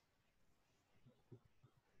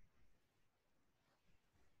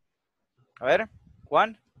 A ver,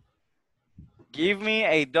 Juan. Give me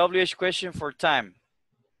a WH question for time.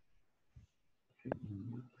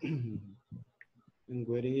 And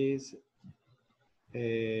what is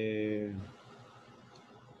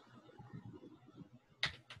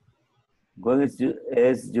When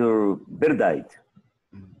is your birthday?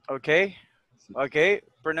 Ok. Ok.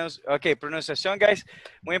 Pronunciación, guys.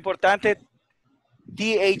 Muy importante.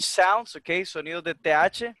 TH sounds, ok. Sonidos de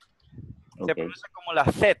TH. Se pronuncia como la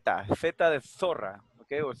Z. Z de zorra.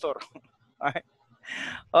 Ok, o zorro. All right.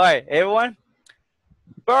 All right, everyone.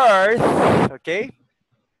 Birth, ok.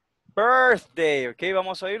 Birthday, ok.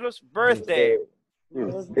 Vamos a oírlos. Birthday.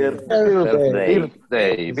 Birthday.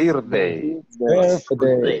 Birthday. Birthday.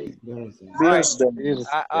 Birthday.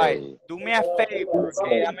 All right. Do me a favor,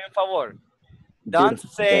 okay? Hazme un favor. Don't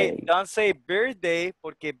say birthday,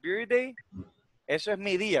 porque birthday, eso es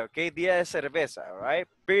mi día, okay? Día de cerveza, all right?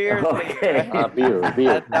 Birthday, Okay. right?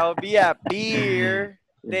 That would be a beer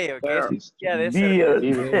day, okay? Es día de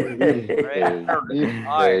cerveza, all right?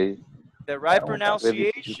 All right. The right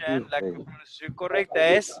pronunciation, la pronunciación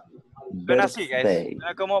correcta es, suena así, guys.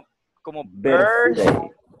 Suena como birth,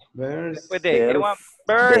 después de, everyone,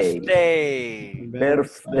 birthday.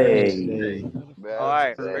 All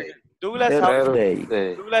right, very good. Douglas,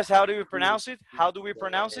 Douglas, how do you pronounce it? How do we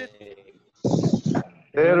pronounce it?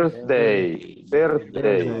 Birthday.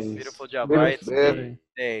 Birthday. Beautiful job, right? Birthday.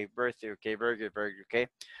 Okay, very good, okay.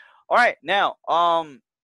 All right, now,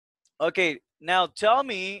 okay, now tell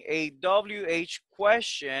me a WH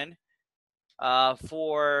question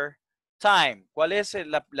for time. ¿Cuál es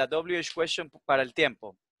la WH question para el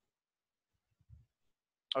tiempo?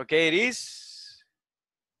 Okay, it is.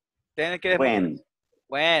 Tiene que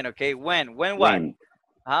when, okay, when what? When.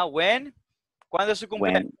 When. ¿Cuándo es su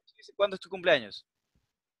cumpleaños? ¿Cuándo es tu cumpleaños?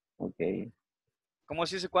 Okay. ¿Cómo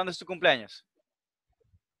se dice cuándo es tu cumpleaños?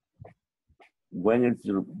 When is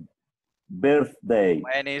your birthday?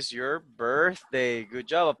 When is your birthday? Good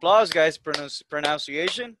job. Applause, guys.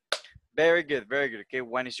 Pronunciation. Very good, very good. Okay,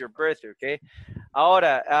 when is your birthday? Okay.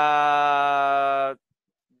 Ahora,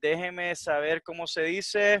 déjeme saber cómo se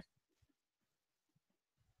dice.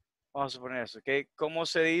 Vamos a poner eso, ok. ¿Cómo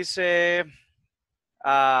se dice?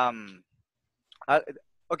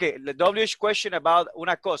 Okay, the WH question about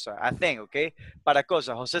una cosa, a thing, ok. Para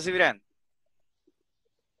cosas. José Cibrián.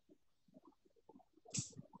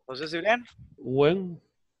 José Cibrián. When?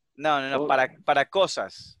 No, para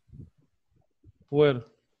cosas. Where?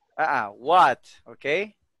 What,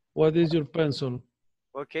 ok. What is your pencil?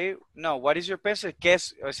 Ok, no, what is your pencil? ¿Qué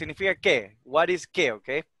es? Significa qué. What is qué,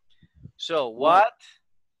 ok. So, what?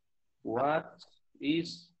 What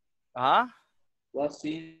is?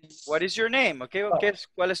 What is your name? Okay,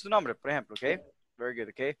 ¿cuál es tu nombre, por ejemplo? Okay, very good,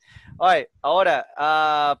 okay. All right, ahora,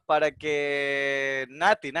 para que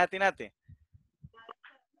Nati,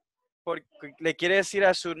 le quiere decir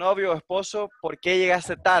a su novio o esposo, ¿por qué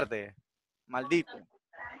llegaste tarde? Maldito.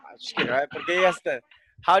 Just kidding, right? ¿Por qué llegaste tarde?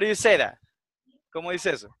 How do you say that? ¿Cómo dice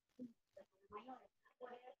eso?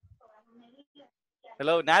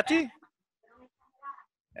 Hello, Nati?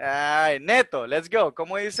 Neto, let's go.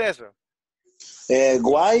 ¿Cómo dice eso?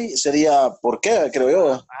 Why sería por qué, creo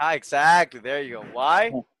yo. Exactly. There you go.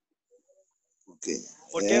 Why? Okay.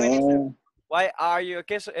 ¿Por qué viniste? Why are you?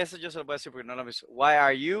 Okay, eso yo se lo voy a decir porque no lo he visto. Why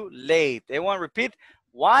are you late? Everyone repeat.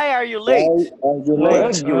 Why are you late? Why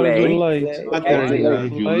are you late?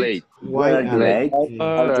 Why are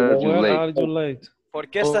you late? ¿Por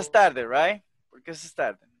qué estás tarde, right? ¿Por qué estás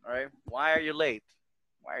tarde? All right. Why are you late?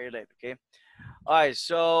 Why are you late? Okay. All right.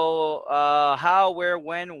 So, how, where,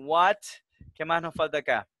 when, what? ¿Qué más nos falta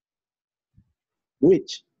acá?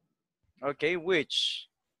 Which? Okay, which.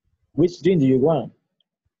 Which drink do you want?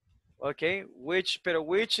 Okay, pero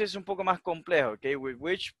which es un poco más complejo, okay? With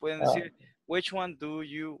which pueden decir, which one do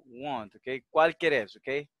you want, okay? ¿Cuál querés,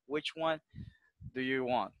 okay? Which one do you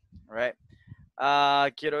want, right?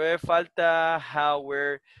 Quiero ver, falta how,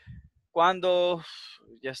 where, cuándo,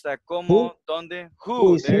 ya está, cómo, dónde,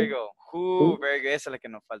 who, there you go. Who, very good, esa es la que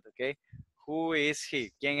nos falta, okay? Who is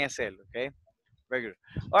he? ¿Quién es él, okay? Very good.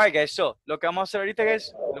 All right, guys, so, lo que vamos a hacer ahorita,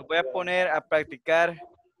 guys, los voy a poner a practicar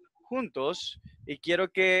juntos y quiero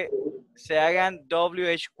que se hagan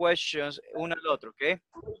WH questions uno al otro, ¿ok?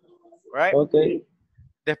 Right? Okay.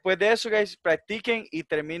 Después de eso, guys, practiquen y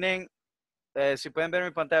terminen. Si pueden ver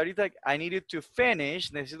mi pantalla ahorita, I needed to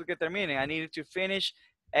finish, necesito que terminen. I needed to finish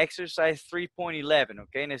exercise 3.11,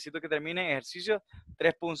 ¿ok? Necesito que terminen ejercicio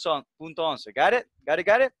 3.11. Got it? Got it?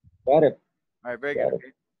 Got it? Got it. All right, very good.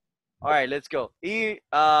 Okay. All right, let's go. Y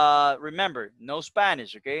remember, no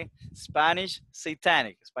Spanish, okay? Spanish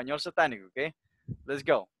satanic, español satánico, okay? Let's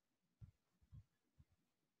go.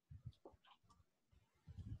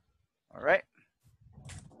 All right.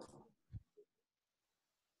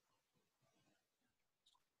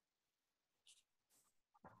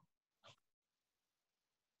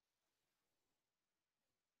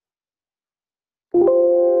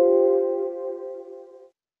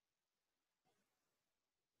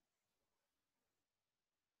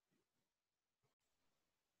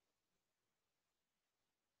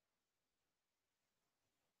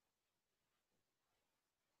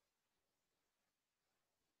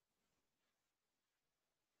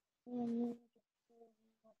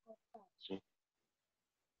 Sí.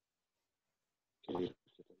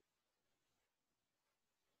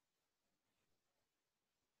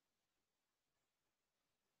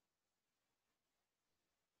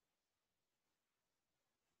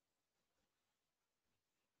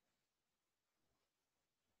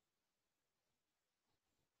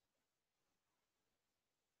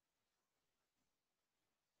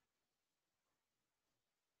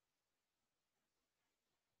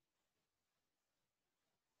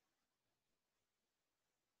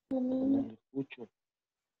 No lo escucho.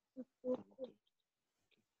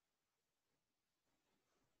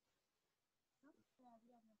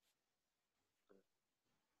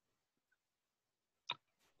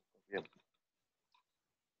 Bien.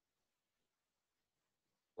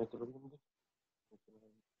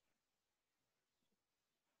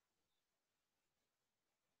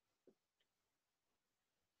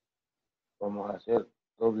 Vamos a hacer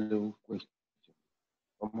W question.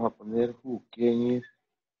 Vamos a poner who, quién es,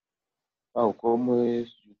 how, cómo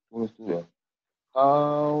es, un estudio.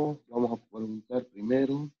 How, vamos a preguntar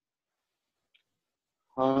primero,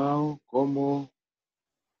 how, cómo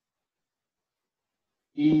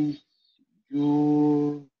is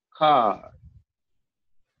your car?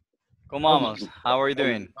 ¿Cómo How is vamos? your How are you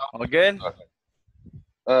doing? All good?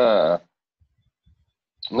 car?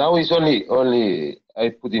 Now it's only I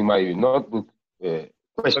put in my notebook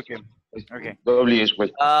question. Okay. W is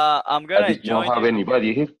question. I'm I gonna did not join have you.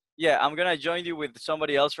 anybody here. Yeah, I'm gonna join you with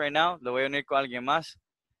somebody else right now. Lo voy a unir con alguien más.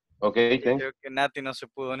 Okay, thanks. Creo que Nati no se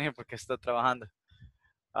pudo unir porque está trabajando.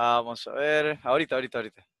 Vamos a ver. Ahorita.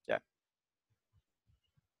 Ya.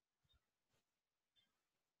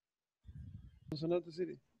 Cincinnati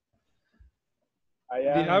City. I Do you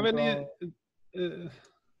am have any?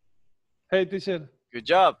 Hey, teacher. Good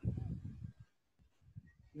job.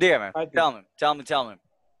 Dígame. Hi, Tell me.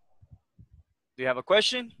 Do you have a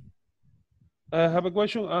question? I have a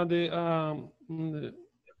question on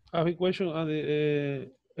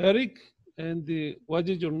Eric and what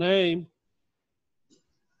is your name?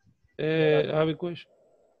 I have a question.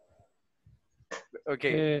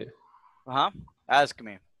 Okay. Ask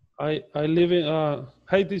me. I live in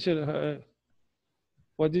hi teacher.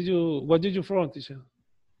 What did you from, teacher?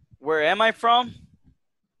 Where am I from?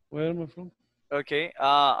 Where am I from? Okay.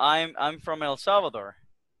 I'm from El Salvador.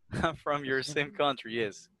 I'm from your same country.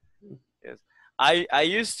 Yes. I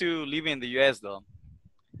used to live in the U.S. though.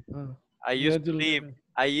 I used to live.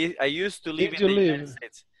 I used to live in the United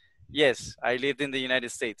States. Yes, I lived in the United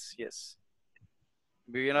States. Yes.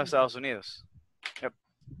 Viví en los Estados Unidos. Yep.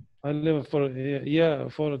 I live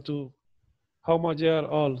for two. How much years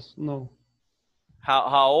old? No.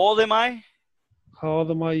 How old am I? How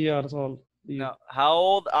old am I years old? No. How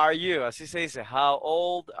old are you? Así se dice. How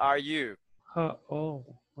old are you? How old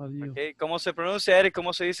are you? Okay. ¿Cómo se pronuncia, Eric?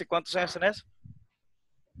 ¿Cómo se dice? ¿Cuántos años tenés?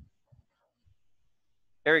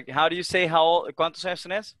 Eric, how do you say how old? ¿Cuántos años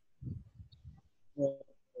tenés?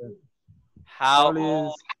 How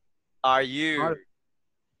old are you?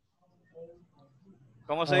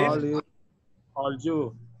 ¿Cómo se dice? All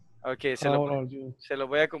you. Ok, se lo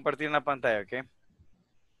voy a compartir en la pantalla, ok.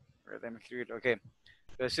 Déjame escribir, ok.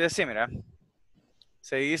 Entonces así, mira.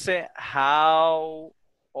 Se dice, how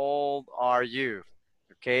old are you?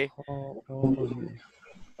 Ok.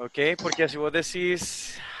 Ok, porque si vos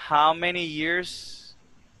decís, how many years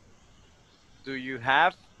do you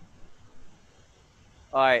have?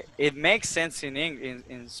 All right, it makes sense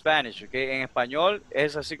in Spanish, ok. En español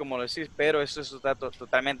es así como lo decís, pero eso es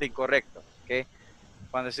totalmente incorrecto, ok.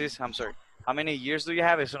 Cuando decís, I'm sorry, how many years do you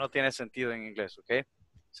have? Eso no tiene sentido en inglés, ok.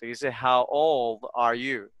 Se dice, how old are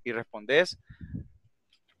you? Y respondes,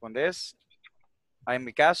 en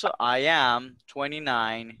mi caso, I am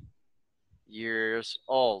 29 years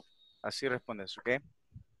old. Así respondes, ok.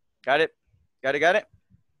 Got it? Got it? Got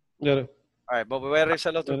it. All right, voy a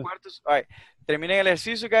revisar los otros cuartos. All right, terminen el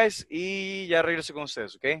ejercicio, guys, y ya regreso con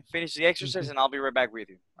ustedes, ok. Finish the exercise and I'll be right back with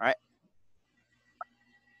you, all right.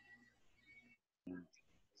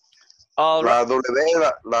 All right.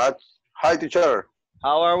 La H. Hi, teacher.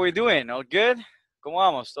 How are we doing? All good? ¿Cómo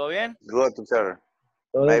vamos? ¿Todo bien? Good, teacher.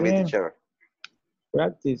 ¿Todo Maybe, bien? teacher.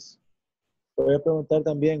 Practice. Voy a preguntar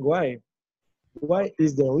también why. Why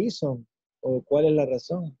is the reason? O cuál es la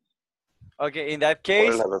razón. Okay, in that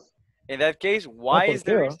case, why is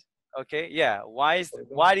the reason? Okay, yeah, why is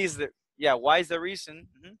the reason?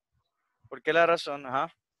 ¿Por qué la razón?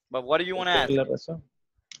 But what do you want to ask? La razón.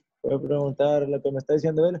 Voy a preguntar lo que me está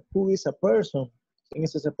diciendo él. Who is a person? ¿Quién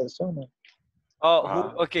es esa persona?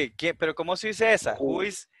 Oh, okay, pero ¿cómo se dice esa? Who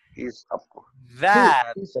is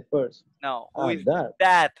that? Who is a person? No, who is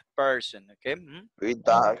that person? Okay. With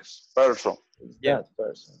that person. That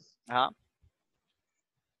person.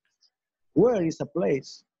 Where is a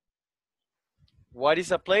place? What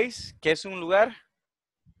is a place? ¿Qué es un lugar?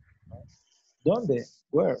 ¿Dónde?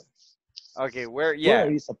 Where? Okay, where? Yeah.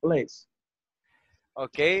 Where is a place?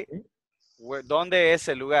 Okay. ¿Dónde es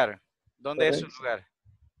el lugar? ¿Dónde es un lugar?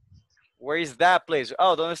 Where is that place?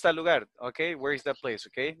 Oh, ¿dónde está el lugar? Okay, where is that place?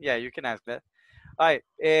 Okay, yeah, you can ask that. All right,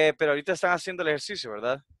 pero ahorita están haciendo el ejercicio,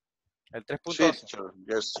 ¿verdad? El 3.8. Sí, teacher.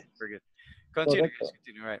 Yes. Very good. Continue, guys,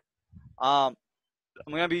 continue, right.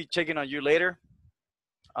 I'm gonna be checking on you later.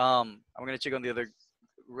 I'm gonna check on the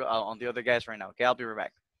other guys right now. Okay, I'll be right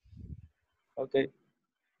back. Okay.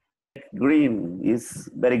 Green is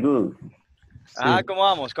very good. Ah, ¿cómo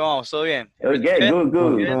vamos? ¿Cómo vamos? ¿Todo bien? Okay, good,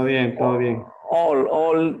 good. Todo bien, todo bien.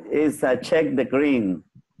 All is check the green.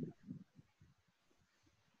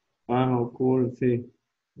 Oh, cool, sí.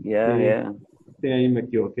 Yeah, Sí. yeah. Sí, ahí me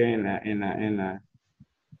equivoqué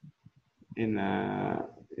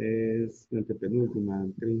es la antepenúltima.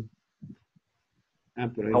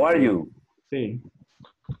 Pero ahí How are estoy. you? Sí.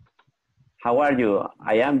 How are you?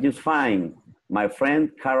 I am just fine. My friend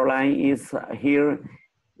Caroline is here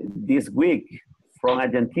this week from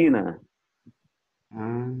Argentina.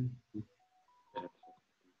 Ah,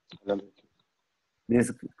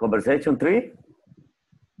 This conversation 3?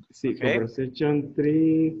 sí, Okay. conversation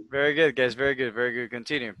 3. Very good, guys. Very good. Very good.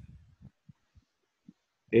 Continue.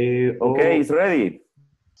 Okay, it's ready.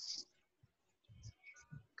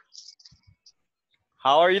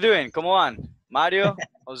 How are you doing? ¿Cómo van? Mario,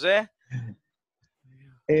 Jose.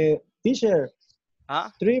 Teacher, Huh?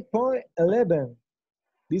 3.11.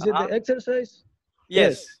 This is the exercise?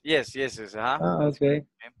 Yes. Uh-huh. Okay.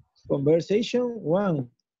 Conversation 1.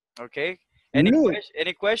 Okay. Any Look.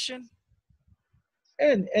 any question?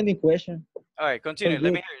 And any question? All right, continue. Oh,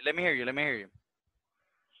 Let good. me hear you.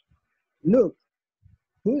 Look,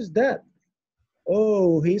 who's that?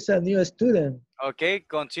 Oh, he's a new student. Okay,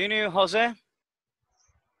 continue, Jose.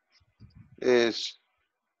 Is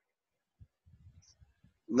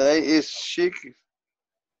name is chic.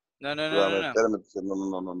 No. Espérame,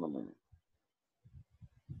 no.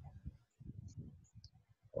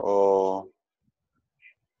 Oh,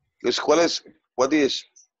 what is?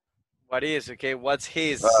 What is, okay? What's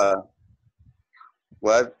his?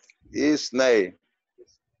 What is name?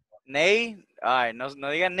 Ney. Ay, no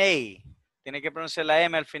diga Ney. Tiene que pronunciar la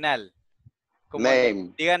M al final. Como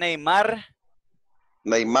Name. diga Neymar.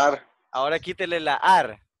 Neymar. Ahora quítele la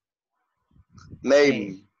R.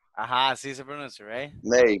 Name. Ajá, así se pronuncia, right?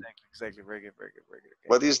 Name. Exactly. Very good. Okay.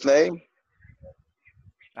 What is name?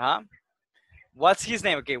 What's his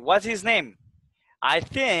name? Okay, what's his name? I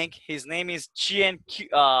think his name is Chien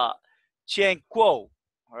Kuo. All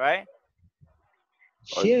right?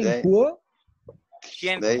 Chien Kuo?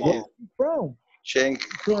 Chien Kuo.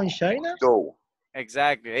 From China? Go.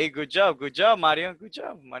 Exactly. Hey, good job, Mario. Good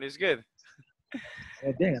job. Mario's good.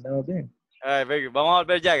 Bien. All right, very good. Vamos a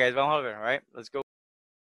volver ya, guys. Vamos a volver, all right? Let's go.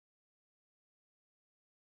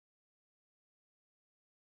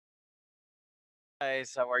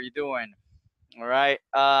 Guys, how are you doing? All right.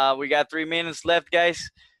 We got 3 minutes left, guys.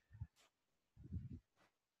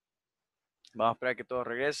 Vamos a esperar que todos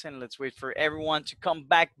regresen. Let's wait for everyone to come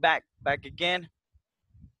back again.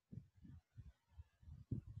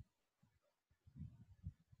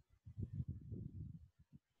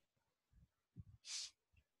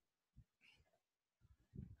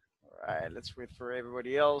 All right, let's wait for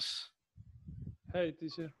everybody else. Hey,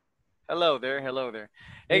 teacher. Hello there.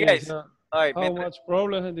 Hey, guys. Yeah. All right. How much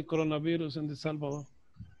problem in the coronavirus in El Salvador?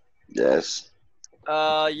 Yes.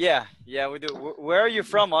 Yeah, we do. Where are you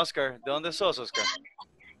from, Oscar? ¿De dónde sos, Oscar?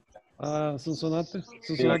 Sonsonate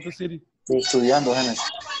City. Estoy estudiando, Henry.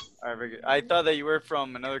 All right, very good. I thought that you were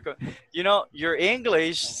from another country. You know, your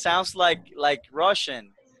English sounds like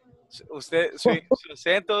Russian. Usted, su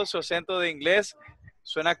acento de inglés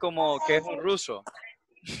suena como que es un ruso.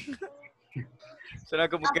 Suena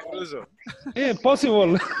como que es ruso. Yeah,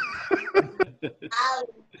 possible.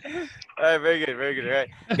 All right, very good. All right.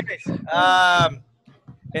 Guys,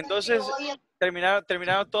 entonces,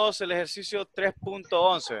 terminaron todos el ejercicio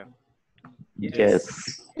 3.11.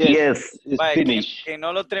 Yes. Vale, quien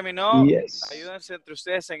no lo terminó, Yes. ayúdense entre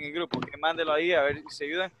ustedes en el grupo, que mándelo ahí a ver si se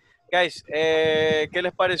ayudan. Guys, ¿qué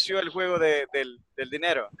les pareció el juego del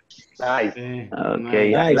dinero? Nice.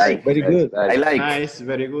 Okay, Nice. I like. Very good. I like. Nice,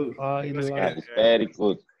 very good. Very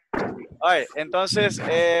good. All right, entonces,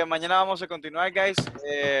 mañana vamos a continuar, guys.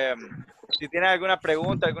 Si tienen alguna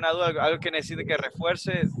pregunta, alguna duda, algo que necesiten que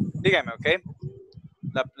refuerce, díganme, ¿ok?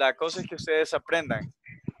 La cosa es que ustedes aprendan.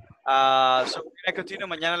 So we're gonna continue.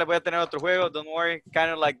 Mañana les voy a tener otro juego. Don't worry,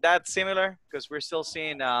 kind of like that, similar, because we're still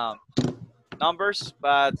seeing numbers.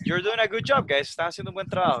 But you're doing a good job, guys. Están haciendo un buen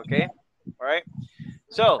trabajo, okay? All right.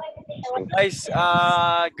 So, guys,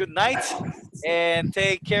 good night and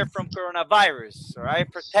take care from coronavirus. All right,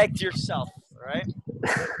 protect yourself. All right.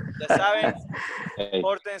 Ya saben,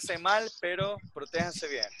 pórtense mal, pero protéjanse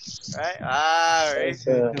bien. All right. All right. Let's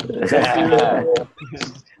go.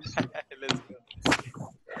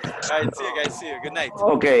 All right, see you guys. See you. Good night.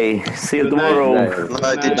 Okay, see you tomorrow. Good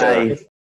night, teacher. Bye.